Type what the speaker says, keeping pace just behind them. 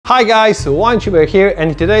Hi guys, OneTuber here,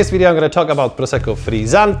 and in today's video I'm going to talk about Prosecco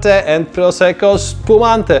Frizzante and Prosecco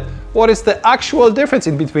Spumante. What is the actual difference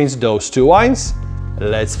in between those two wines?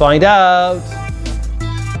 Let's find out!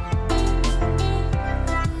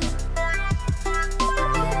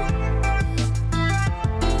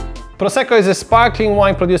 Prosecco is a sparkling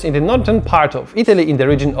wine produced in the northern part of Italy in the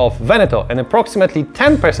region of Veneto, and approximately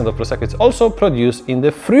 10% of Prosecco is also produced in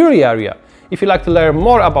the Friuli area. If you'd like to learn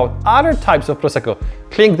more about other types of Prosecco,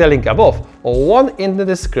 click the link above or one in the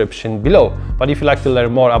description below. But if you'd like to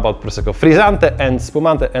learn more about Prosecco Frizzante and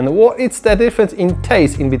Spumante and what is the difference in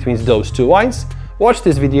taste in between those two wines, watch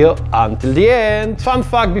this video until the end. Fun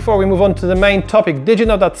fact before we move on to the main topic, did you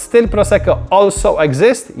know that still Prosecco also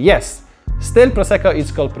exists? Yes. Still Prosecco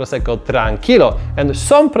is called Prosecco Tranquillo, and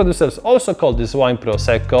some producers also call this wine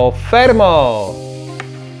Prosecco Fermo.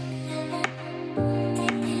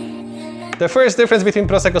 The first difference between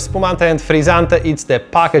Prosecco Spumante and Frizzante is the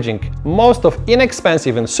packaging. Most of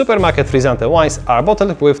inexpensive and supermarket Frizzante wines are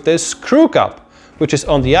bottled with the screw cap, which is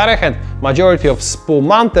on the other hand, majority of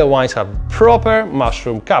Spumante wines have proper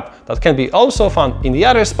mushroom cap that can be also found in the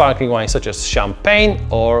other sparkling wines such as champagne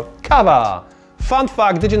or Cava. Fun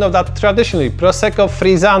fact, did you know that traditionally Prosecco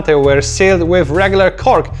Frizzante were sealed with regular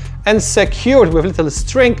cork and secured with little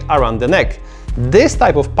string around the neck? This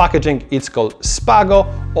type of packaging is called spago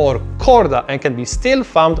or corda and can be still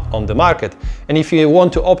found on the market. And if you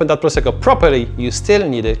want to open that Prosecco properly, you still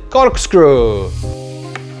need a corkscrew.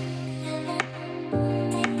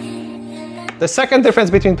 The second difference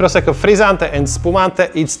between Prosecco Frizzante and Spumante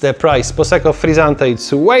is the price. Prosecco Frizzante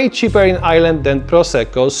is way cheaper in Ireland than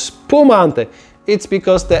Prosecco Spumante. It's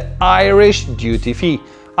because the Irish duty fee.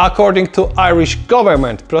 According to Irish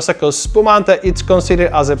government, Prosecco Spumante is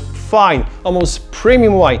considered as a fine, almost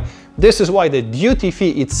premium wine. This is why the duty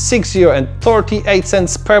fee is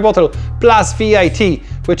 €6.38 per bottle plus VAT,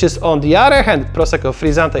 which is on the other hand, Prosecco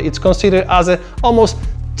Frizzante is considered as a almost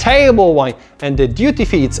table wine, and the duty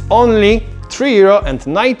fee is only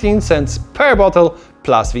 €3.19 per bottle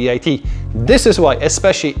plus VAT. This is why,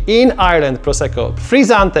 especially in Ireland, Prosecco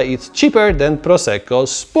Frizzante is cheaper than Prosecco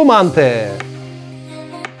Spumante.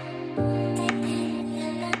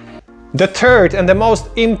 The third and the most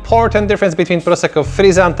important difference between Prosecco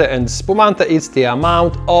Frizzante and Spumante is the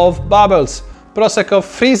amount of bubbles. Prosecco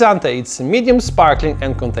Frizzante is medium sparkling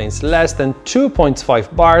and contains less than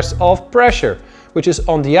 2.5 bars of pressure, which is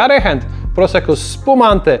on the other hand, Prosecco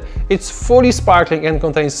Spumante is fully sparkling and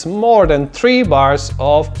contains more than 3 bars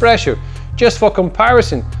of pressure. Just for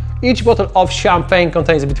comparison, each bottle of champagne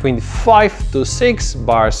contains between 5 to 6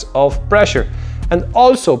 bars of pressure. And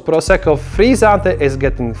also, Prosecco Frizzante is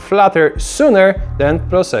getting flatter sooner than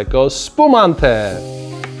Prosecco Spumante.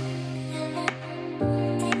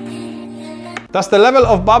 Does the level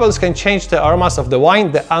of bubbles can change the aromas of the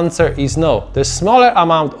wine? The answer is no. The smaller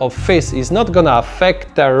amount of fizz is not gonna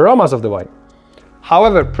affect the aromas of the wine.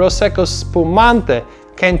 However, Prosecco Spumante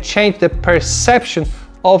can change the perception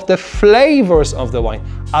of the flavors of the wine,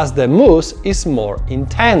 as the mousse is more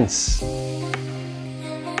intense.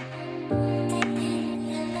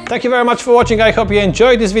 Thank you very much for watching. I hope you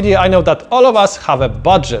enjoyed this video. I know that all of us have a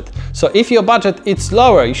budget. So if your budget is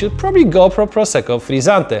lower, you should probably go for Prosecco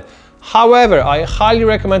Frizzante. However, I highly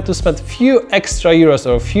recommend to spend few extra euros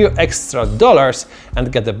or few extra dollars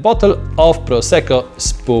and get a bottle of Prosecco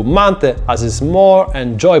Spumante, as it's more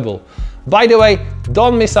enjoyable. By the way,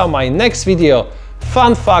 don't miss out my next video,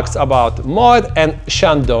 fun facts about Moet and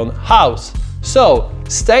Chandon House. So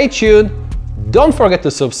stay tuned, don't forget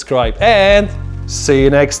to subscribe, and see you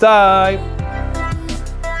next time!